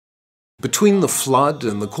Between the flood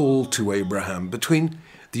and the call to Abraham, between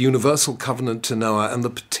the universal covenant to Noah and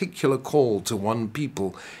the particular call to one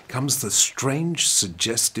people, comes the strange,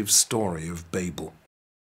 suggestive story of Babel.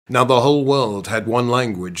 Now the whole world had one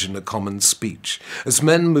language and a common speech. As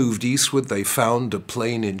men moved eastward, they found a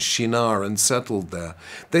plain in Shinar and settled there.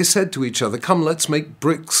 They said to each other, "Come, let's make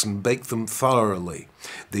bricks and bake them thoroughly."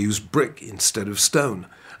 They used brick instead of stone,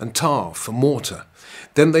 and tar for mortar.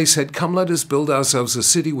 Then they said, "Come, let us build ourselves a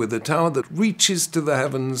city with a tower that reaches to the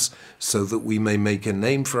heavens, so that we may make a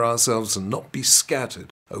name for ourselves and not be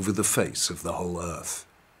scattered over the face of the whole earth."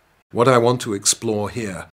 What I want to explore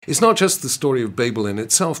here is not just the story of Babel in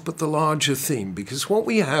itself, but the larger theme, because what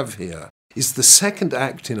we have here is the second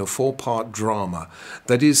act in a four-part drama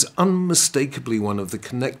that is unmistakably one of the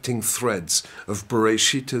connecting threads of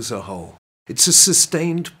Bereshit as a whole. It's a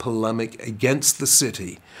sustained polemic against the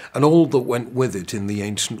city and all that went with it in the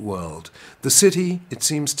ancient world. The city, it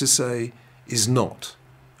seems to say, is not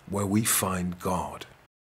where we find God.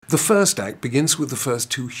 The first act begins with the first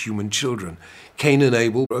two human children. Cain and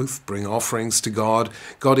Abel both bring offerings to God.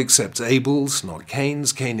 God accepts Abel's, not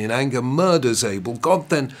Cain's. Cain in anger murders Abel. God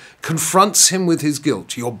then confronts him with his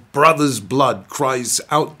guilt. "Your brother's blood cries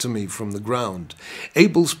out to me from the ground."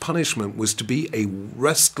 Abel's punishment was to be a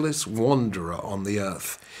restless wanderer on the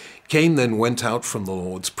earth. Cain then went out from the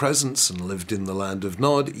Lord's presence and lived in the land of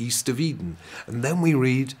Nod, east of Eden. And then we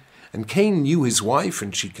read, "And Cain knew his wife,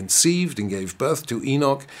 and she conceived and gave birth to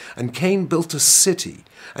Enoch. And Cain built a city,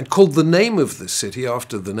 and called the name of the city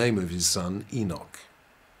after the name of his son Enoch."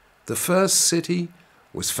 The first city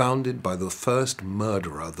was founded by the first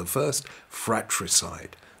murderer, the first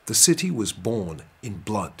fratricide. The city was born in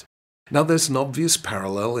blood. Now there's an obvious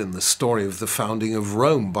parallel in the story of the founding of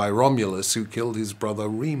Rome by Romulus, who killed his brother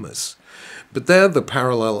Remus. But there the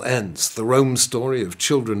parallel ends. The Rome story of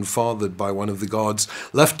children fathered by one of the gods,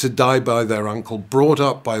 left to die by their uncle, brought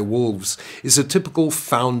up by wolves, is a typical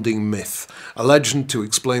founding myth, a legend to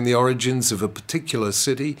explain the origins of a particular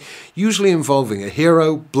city, usually involving a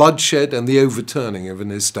hero, bloodshed, and the overturning of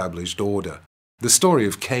an established order. The story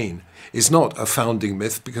of Cain is not a founding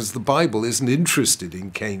myth because the Bible isn't interested in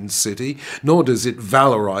Cain's city, nor does it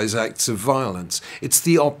valorize acts of violence. It's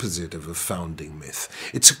the opposite of a founding myth.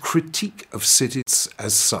 It's a critique of cities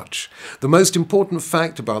as such. The most important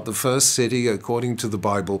fact about the first city, according to the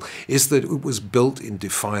Bible, is that it was built in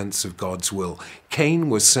defiance of God's will. Cain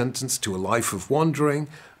was sentenced to a life of wandering,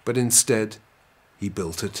 but instead he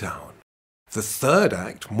built a town. The third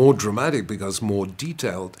act, more dramatic because more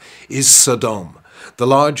detailed, is Sodom, the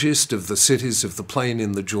largest of the cities of the plain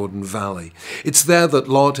in the Jordan Valley. It's there that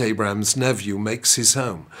Lot, Abraham's nephew, makes his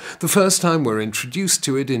home. The first time we're introduced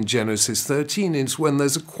to it in Genesis 13 is when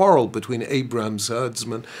there's a quarrel between Abraham's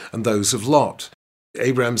herdsmen and those of Lot.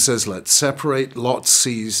 Abraham says, "Let's separate." Lot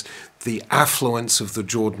sees the affluence of the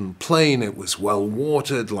Jordan plain. It was well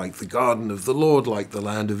watered, like the garden of the Lord, like the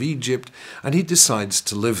land of Egypt, and he decides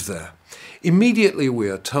to live there. Immediately we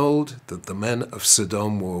are told that the men of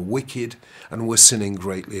Sodom were wicked and were sinning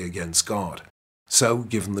greatly against God. So,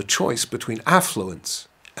 given the choice between affluence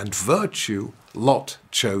and virtue, Lot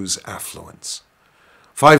chose affluence.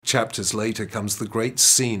 5 chapters later comes the great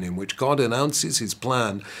scene in which God announces his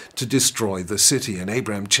plan to destroy the city, and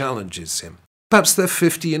Abraham challenges him. Perhaps there are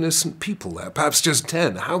 50 innocent people there, perhaps just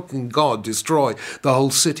 10. How can God destroy the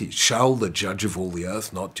whole city? Shall the judge of all the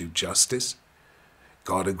earth not do justice?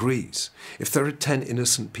 God agrees. If there are 10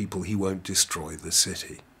 innocent people, he won't destroy the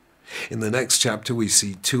city. In the next chapter, we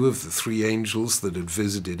see 2 of the 3 angels that had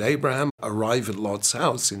visited Abraham arrive at Lot's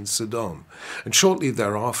house in Sodom, and shortly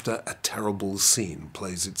thereafter, a terrible scene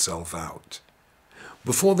plays itself out.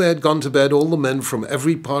 Before they had gone to bed, all the men from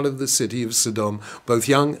every part of the city of Sodom, both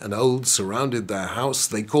young and old, surrounded their house.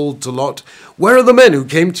 They called to Lot, "Where are the men who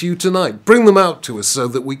came to you tonight? Bring them out to us so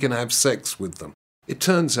that we can have sex with them." It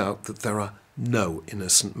turns out that there are no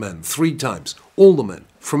innocent men. 3 times, all the men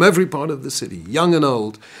from every part of the city, young and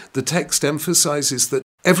old. The text emphasizes that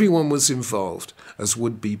everyone was involved as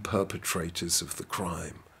would-be perpetrators of the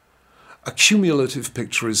crime. A cumulative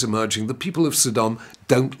picture is emerging. The people of Sodom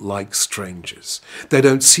don't like strangers. They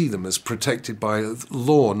don't see them as protected by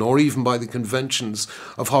law, nor even by the conventions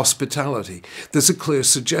of hospitality. There's a clear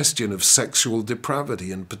suggestion of sexual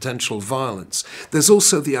depravity and potential violence. There's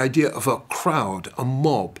also the idea of a crowd, a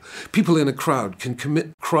mob. People in a crowd can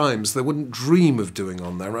commit crimes they wouldn't dream of doing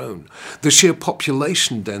on their own. The sheer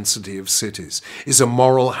population density of cities is a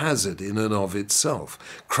moral hazard in and of itself.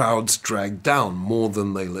 Crowds drag down more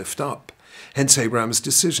than they lift up. Hence Abraham's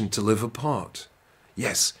decision to live apart.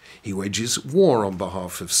 Yes, he wages war on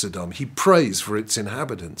behalf of Sodom. He prays for its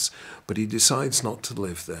inhabitants, but he decides not to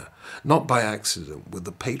live there. Not by accident, with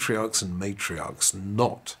the patriarchs and matriarchs,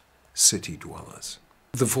 not city dwellers.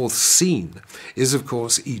 The fourth scene is, of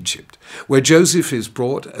course, Egypt, where Joseph is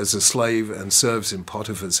brought as a slave and serves in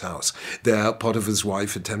Potiphar's house. There, Potiphar's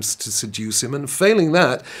wife attempts to seduce him and, failing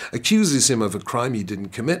that, accuses him of a crime he didn't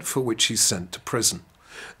commit, for which he's sent to prison.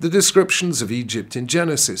 The descriptions of Egypt in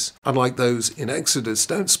Genesis, unlike those in Exodus,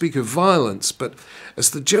 don't speak of violence, but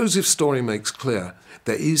as the Joseph story makes clear,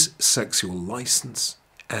 there is sexual license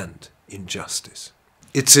and injustice.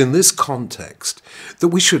 It's in this context that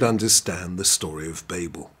we should understand the story of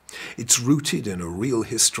Babel. It's rooted in a real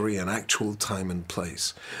history and actual time and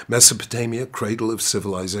place. Mesopotamia, cradle of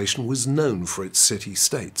civilization, was known for its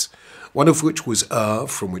city-states, one of which was Ur,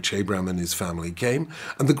 from which Abraham and his family came,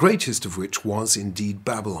 and the greatest of which was indeed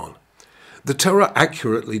Babylon. The Torah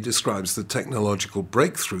accurately describes the technological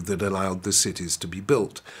breakthrough that allowed the cities to be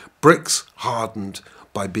built, bricks hardened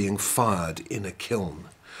by being fired in a kiln.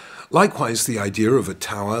 Likewise, the idea of a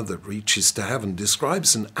tower that reaches to heaven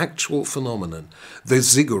describes an actual phenomenon, the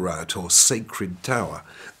ziggurat or sacred tower,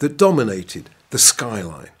 that dominated the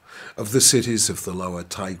skyline of the cities of the lower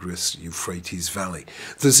Tigris-Euphrates Valley.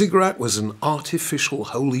 The ziggurat was an artificial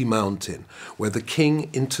holy mountain where the king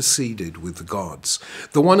interceded with the gods.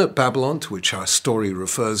 The one at Babylon, to which our story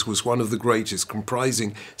refers, was one of the greatest,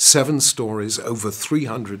 comprising 7 stories over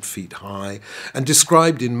 300 feet high, and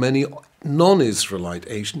described in many non-Israelite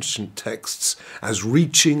ancient texts as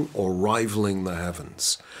reaching or rivaling the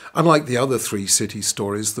heavens. Unlike the other 3 city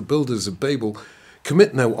stories, the builders of Babel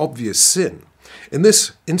commit no obvious sin. In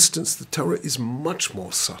this instance, the Torah is much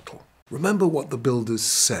more subtle. Remember what the builders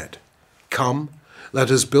said. Come,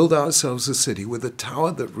 let us build ourselves a city with a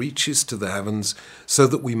tower that reaches to the heavens, so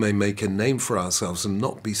that we may make a name for ourselves and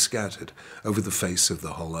not be scattered over the face of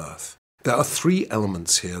the whole earth. There are 3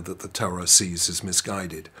 elements here that the Torah sees as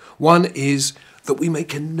misguided. One is that we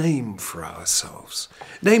make a name for ourselves.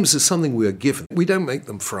 Names are something we are given. We don't make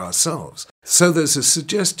them for ourselves. So there's a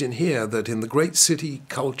suggestion here that in the great city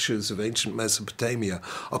cultures of ancient Mesopotamia,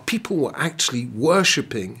 our people were actually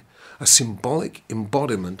worshipping a symbolic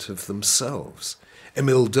embodiment of themselves.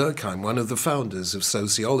 Emil Durkheim, one of the founders of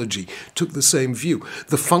sociology, took the same view.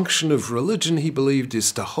 The function of religion, he believed,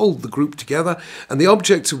 is to hold the group together, and the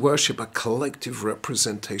objects of worship are collective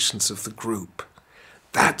representations of the group.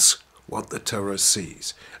 That's what the Torah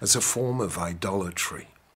sees as a form of idolatry.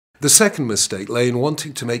 The second mistake lay in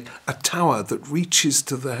wanting to make a tower that reaches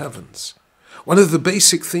to the heavens. One of the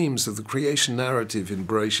basic themes of the creation narrative in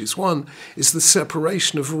Bereshit 1 is the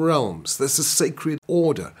separation of realms. There's a sacred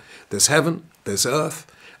order. There's heaven, there's earth,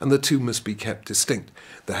 and the two must be kept distinct.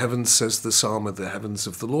 The heavens, says the psalm, are the heavens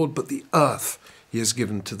of the Lord, but the earth he has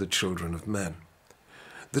given to the children of men.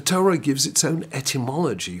 The Torah gives its own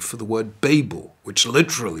etymology for the word Babel, which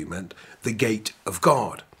literally meant the gate of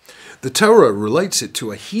God. The Torah relates it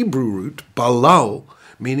to a Hebrew root, balal,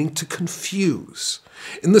 meaning to confuse.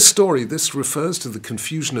 In the story, this refers to the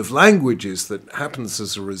confusion of languages that happens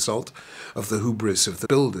as a result of the hubris of the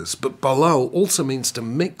builders. But balal also means to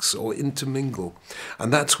mix or intermingle,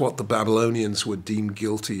 and that's what the Babylonians were deemed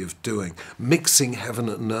guilty of doing, mixing heaven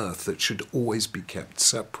and earth that should always be kept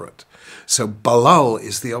separate. So balal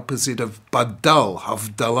is the opposite of badal,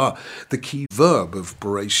 havdalah, the key verb of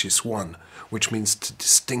Bereshit 1, which means to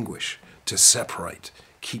distinguish, to separate,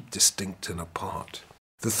 keep distinct and apart.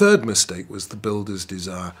 The third mistake was the builders'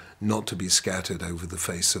 desire not to be scattered over the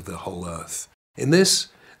face of the whole earth. In this,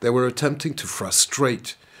 they were attempting to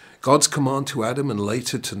frustrate God's command to Adam and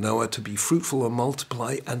later to Noah to be fruitful and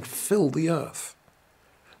multiply and fill the earth.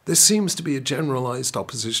 There seems to be a generalized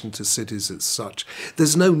opposition to cities as such.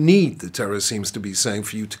 There's no need, the Torah seems to be saying,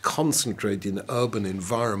 for you to concentrate in urban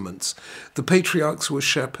environments. The patriarchs were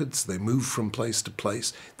shepherds. They moved from place to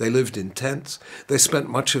place. They lived in tents. They spent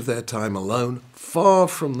much of their time alone, far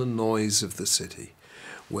from the noise of the city,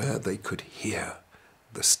 where they could hear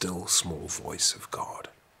the still small voice of God.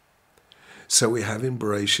 So we have in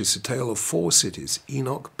Bereshit a tale of 4 cities,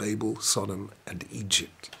 Enoch, Babel, Sodom, and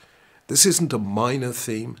Egypt. This isn't a minor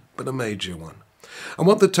theme, but a major one. And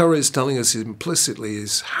what the Torah is telling us implicitly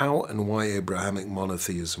is how and why Abrahamic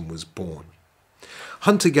monotheism was born.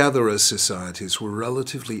 Hunter-gatherer societies were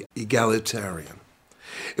relatively egalitarian.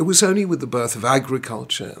 It was only with the birth of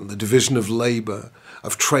agriculture and the division of labor,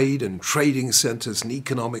 of trade and trading centers and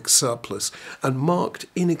economic surplus, and marked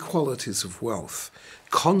inequalities of wealth,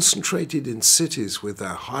 concentrated in cities with their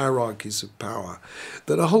hierarchies of power,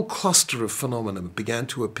 that a whole cluster of phenomena began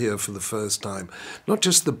to appear for the first time, not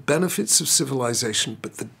just the benefits of civilization,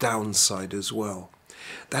 but the downside as well.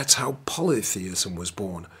 That's how polytheism was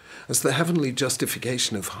born, as the heavenly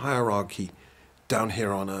justification of hierarchy down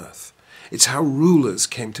here on earth. It's how rulers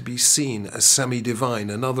came to be seen as semi-divine,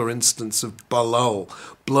 another instance of Balal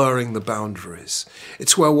blurring the boundaries.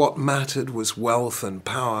 It's where what mattered was wealth and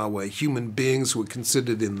power, where human beings were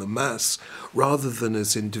considered in the mass rather than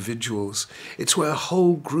as individuals. It's where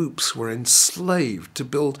whole groups were enslaved to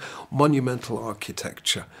build monumental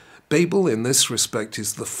architecture. Babel, in this respect,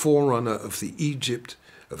 is the forerunner of the Egypt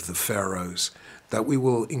of the pharaohs that we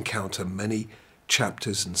will encounter many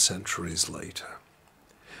chapters and centuries later.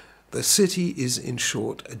 The city is, in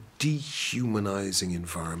short, a dehumanizing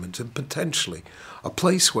environment and potentially a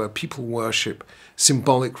place where people worship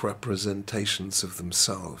symbolic representations of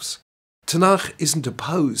themselves. Tanakh isn't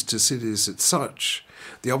opposed to cities as such.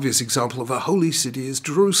 The obvious example of a holy city is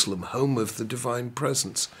Jerusalem, home of the divine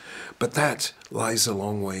presence, but that lies a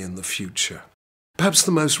long way in the future. Perhaps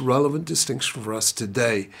the most relevant distinction for us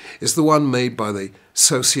today is the one made by the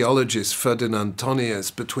sociologist Ferdinand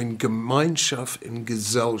Tönnies between Gemeinschaft and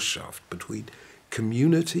Gesellschaft, between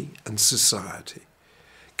community and society.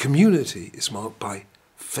 Community is marked by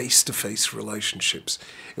face-to-face relationships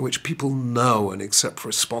in which people know and accept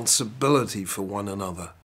responsibility for one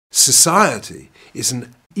another. Society is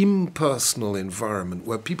an impersonal environment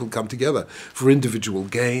where people come together for individual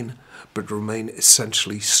gain, but remain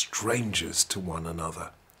essentially strangers to one another.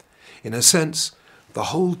 In a sense, the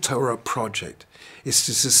whole Torah project is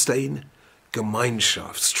to sustain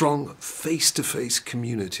Gemeinschaft, strong face-to-face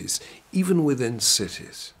communities, even within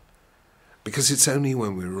cities. Because it's only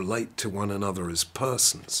when we relate to one another as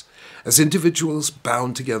persons, as individuals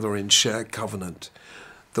bound together in shared covenant,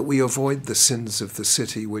 that we avoid the sins of the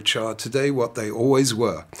city, which are today what they always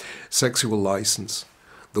were: sexual license,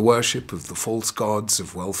 the worship of the false gods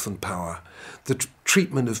of wealth and power, the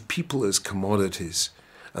treatment of people as commodities,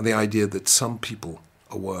 and the idea that some people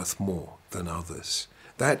are worth more than others.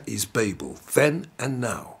 That is Babel, then and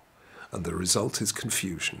now, and the result is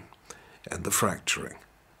confusion and the fracturing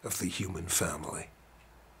of the human family.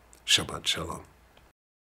 Shabbat Shalom.